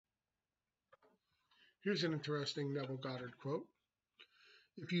Here's an interesting Neville Goddard quote.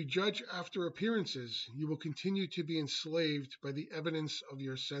 If you judge after appearances, you will continue to be enslaved by the evidence of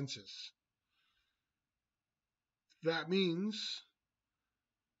your senses. That means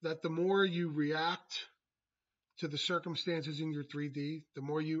that the more you react to the circumstances in your 3D, the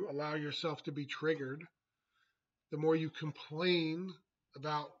more you allow yourself to be triggered, the more you complain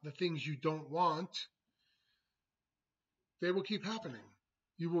about the things you don't want, they will keep happening.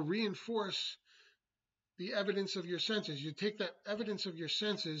 You will reinforce the evidence of your senses. You take that evidence of your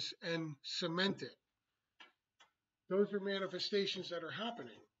senses and cement it. Those are manifestations that are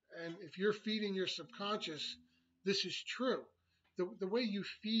happening. And if you're feeding your subconscious, this is true. The way you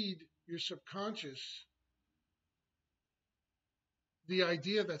feed your subconscious the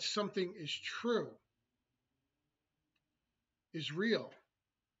idea that something is true, is real,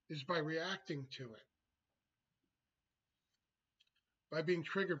 is by reacting to it, by being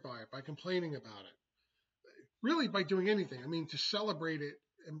triggered by it, by complaining about it, really by doing anything. I mean, to celebrate it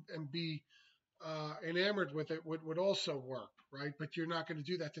and be enamored with it would also work, right? But you're not going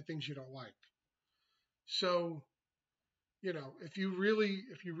to do that to things you don't like. So, if you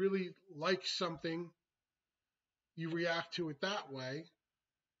really like something, you react to it that way,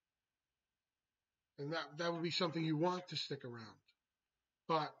 and that would be something you want to stick around.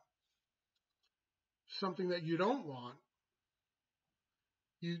 But something that you don't want,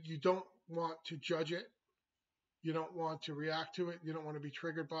 you don't want to judge it, you don't want to react to it, you don't want to be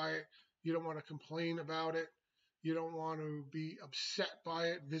triggered by it, you don't want to complain about it, you don't want to be upset by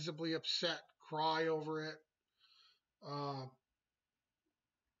it, visibly upset, cry over it,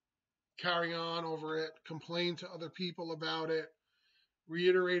 carry on over it, complain to other people about it,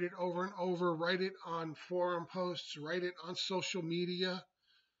 reiterate it over and over, write it on forum posts, write it on social media.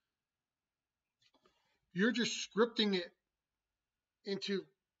 You're just scripting it into,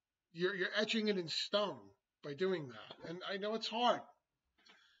 you're etching it in stone by doing that. And I know it's hard.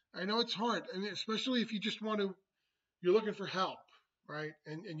 And especially if you just want to, you're looking for help, right?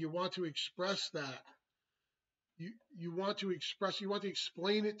 And you want to express that. You want to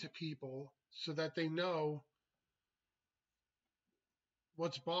explain it to people so that they know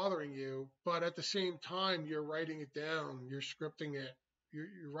what's bothering you, but at the same time, you're writing it down, you're scripting it,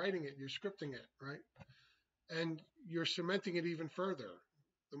 you're writing it, you're scripting it, right? And you're cementing it even further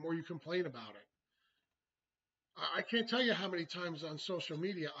the more you complain about it. I can't tell you how many times on social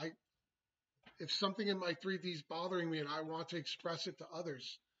media, if something in my 3D is bothering me and I want to express it to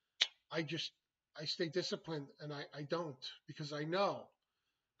others, I stay disciplined and I don't, because I know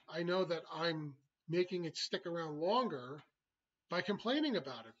that I'm making it stick around longer by complaining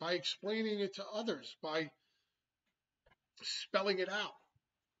about it, by explaining it to others, by spelling it out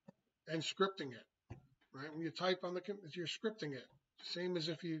and scripting it, right? When you type on you're scripting it, same as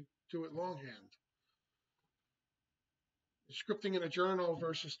if you do it longhand. Scripting in a journal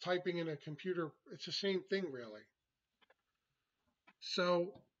versus typing in a computer, it's the same thing, really.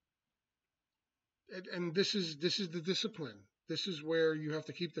 So, and this is the discipline. This is where you have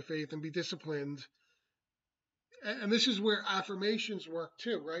to keep the faith and be disciplined. And this is where affirmations work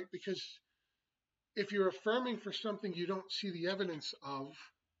too, right? Because if you're affirming for something you don't see the evidence of,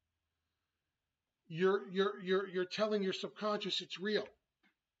 you're telling your subconscious it's real.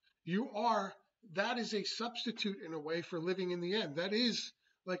 That is a substitute in a way for living in the end. That is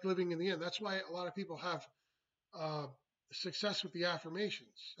like living in the end. That's why a lot of people have success with the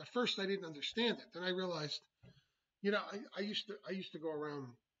affirmations. At first, I didn't understand it. Then I realized, I used to go around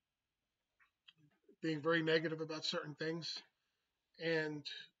being very negative about certain things, and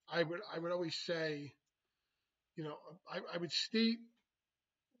I would always say, I would state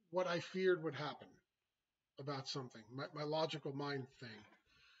what I feared would happen about something, my logical mind thing,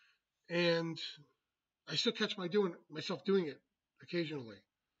 and I still catch myself doing it occasionally.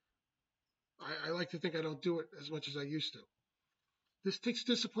 I like to think I don't do it as much as I used to. This takes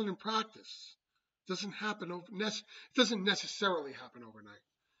discipline and practice. It doesn't necessarily happen overnight.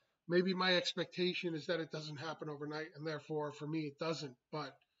 Maybe my expectation is that it doesn't happen overnight, and therefore for me it doesn't.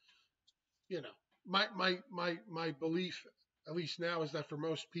 But my belief, at least now, is that for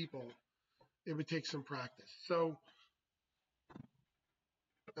most people it would take some practice. So,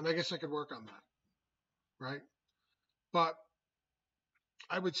 and I guess I could work on that, right? But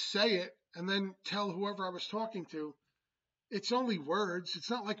I would say it and then tell whoever I was talking to, it's only words. It's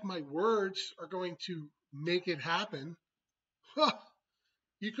not like my words are going to make it happen.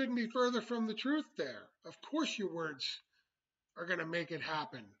 You couldn't be further from the truth there. Of course your words are going to make it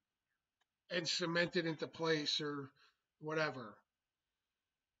happen and cement it into place or whatever.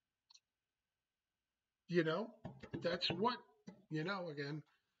 That's what, again.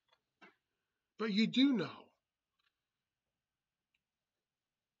 But you do know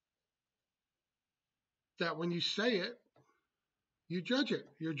that when you say it, you judge it.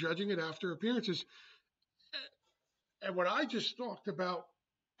 You're judging it after appearances. And what I just talked about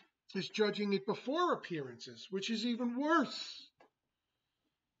is judging it before appearances, which is even worse.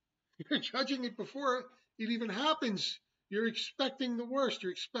 You're judging it before it even happens. You're expecting the worst.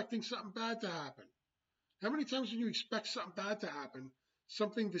 You're expecting something bad to happen. How many times when you expect something bad to happen,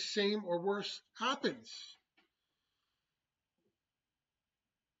 something the same or worse happens?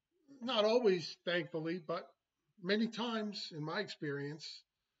 Not always, thankfully, but many times in my experience.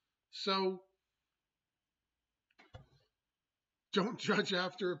 So don't judge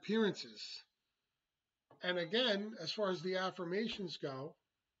after appearances. And again, as far as the affirmations go,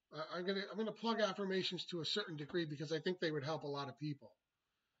 I'm gonna plug affirmations to a certain degree because I think they would help a lot of people.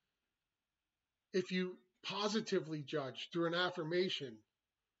 If you positively judge through an affirmation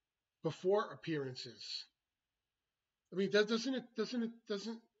before appearances, I mean,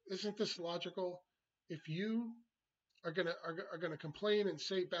 isn't this logical? If you are gonna complain and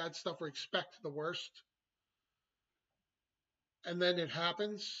say bad stuff or expect the worst, and then it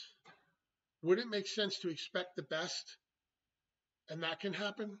happens, would it make sense to expect the best, and that can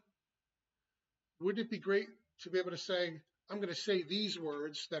happen? Wouldn't it be great to be able to say, I'm going to say these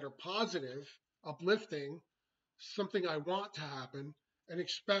words that are positive, uplifting, something I want to happen, and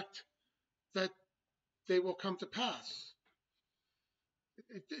expect that they will come to pass?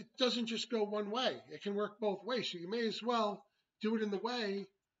 It doesn't just go one way. It can work both ways. So you may as well do it in the way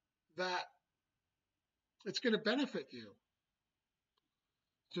that it's going to benefit you.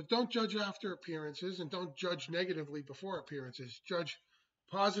 So don't judge after appearances and don't judge negatively before appearances. Judge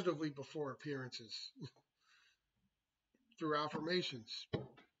positively before appearances through affirmations.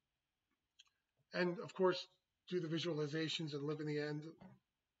 And of course, do the visualizations and live in the end.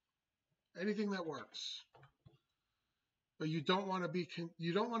 Anything that works. But you don't want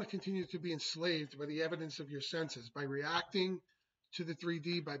to continue to be enslaved by the evidence of your senses, by reacting to the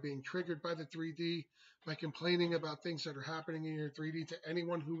 3D, by being triggered by the 3D, by complaining about things that are happening in your 3D to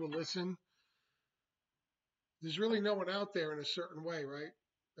anyone who will listen. There's really no one out there in a certain way, right?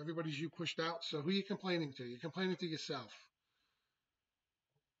 Everybody's you pushed out. So who are you complaining to? You're complaining to yourself.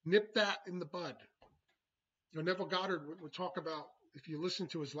 Nip that in the bud. Neville Goddard would talk about, if you listen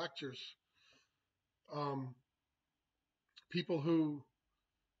to his lectures, people who,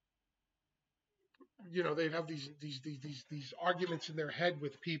 they'd have these arguments in their head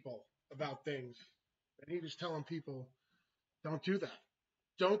with people about things. And he was telling people, don't do that.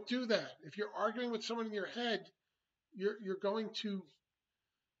 Don't do that. If you're arguing with someone in your head, you're going to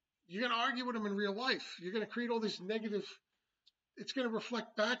argue with them in real life. You're going to create all this negative. It's going to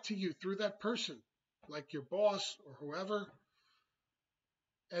reflect back to you through that person, like your boss or whoever.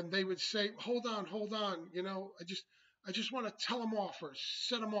 And they would say, hold on. I just want to tell them off or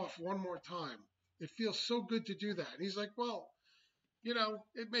set them off one more time. It feels so good to do that. And he's like, well,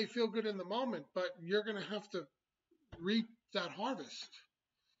 it may feel good in the moment, but you're going to have to reap that harvest.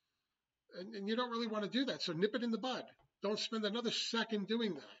 And you don't really want to do that. So nip it in the bud. Don't spend another second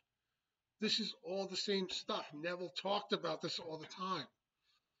doing that. This is all the same stuff. Neville talked about this all the time.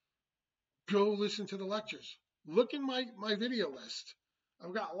 Go listen to the lectures. Look in my video list.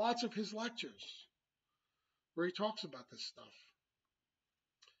 I've got lots of his lectures where he talks about this stuff.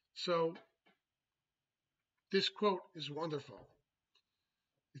 So this quote is wonderful.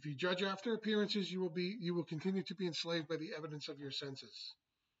 If you judge after appearances, you will continue to be enslaved by the evidence of your senses.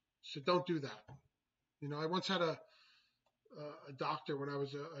 So don't do that. I once had a doctor when I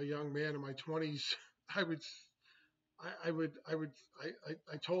was a young man in my 20s. I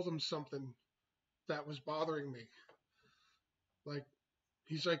told him something that was bothering me. Like,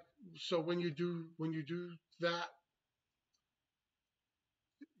 he's like, so when you do that,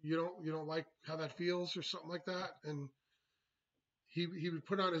 you don't like how that feels or something like that. And he would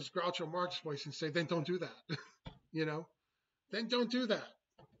put on his Groucho Marx voice and say, then don't do that. Then don't do that.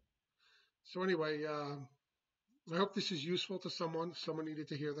 So anyway, I hope this is useful to someone. Someone needed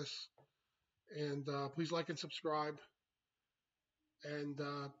to hear this. And please like and subscribe. And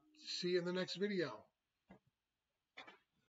see you in the next video.